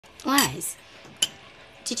Les,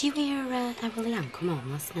 did you hear how Leanne come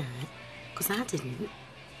home last night? Because I didn't.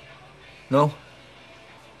 No.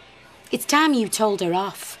 It's time you told her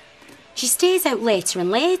off. She stays out later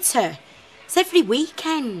and later. It's every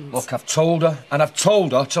weekend. Look, I've told her, and I've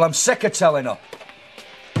told her till I'm sick of telling her.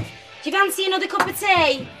 Do you fancy another cup of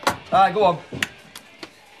tea? Aye, go on.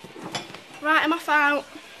 Right, I'm off out.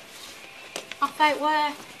 Off out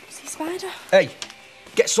where? See Spider? Hey,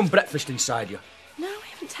 get some breakfast inside you. No, we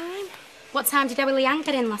haven't time. What time did our Leanne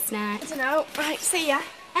get in last night? I don't know. Right, see ya.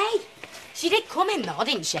 Hey, she did come in though,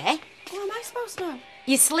 didn't she? Well, am I supposed to know?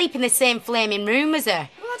 You sleep in the same flaming room as her.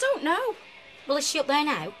 Well, I don't know. Well, is she up there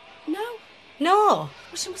now? No. No.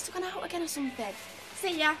 Well, she must have gone out again or something.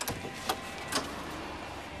 See ya.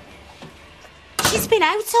 She's been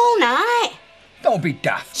out all night. Don't be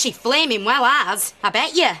daft. She flaming well has, I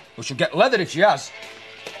bet you. Well, she'll get leathered if she has.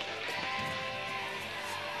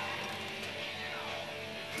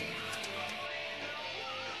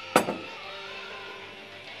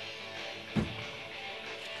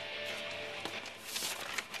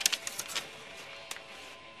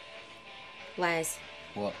 Les.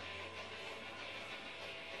 What?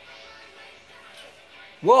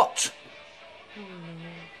 What?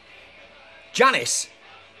 Janice?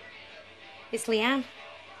 It's Leanne,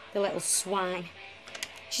 the little swine.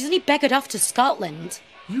 She's only beggared off to Scotland.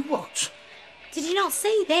 You what? Did you not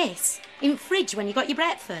see this? In fridge when you got your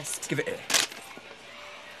breakfast? Give it here.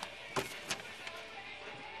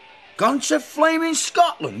 Gone to flaming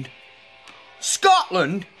Scotland?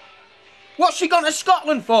 Scotland? What's she gone to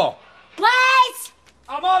Scotland for? Les!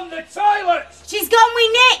 I'm on the toilet! She's gone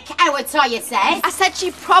with Nick, our Toya says. I said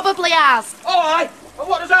she probably has. All right. And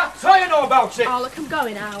what does that Toya know about it? Oh, look, I'm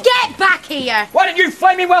going out. Get back here! Why didn't you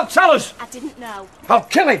flaming well tell us? I didn't know. I'll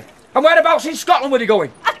kill him. And whereabouts in Scotland were they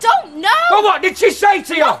going? I don't know. Well, what did she say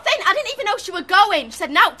to you? Nothing. I didn't even know she were going. She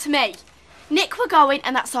said no to me. Nick were going,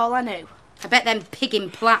 and that's all I knew. I bet them pigging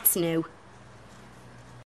Platts knew.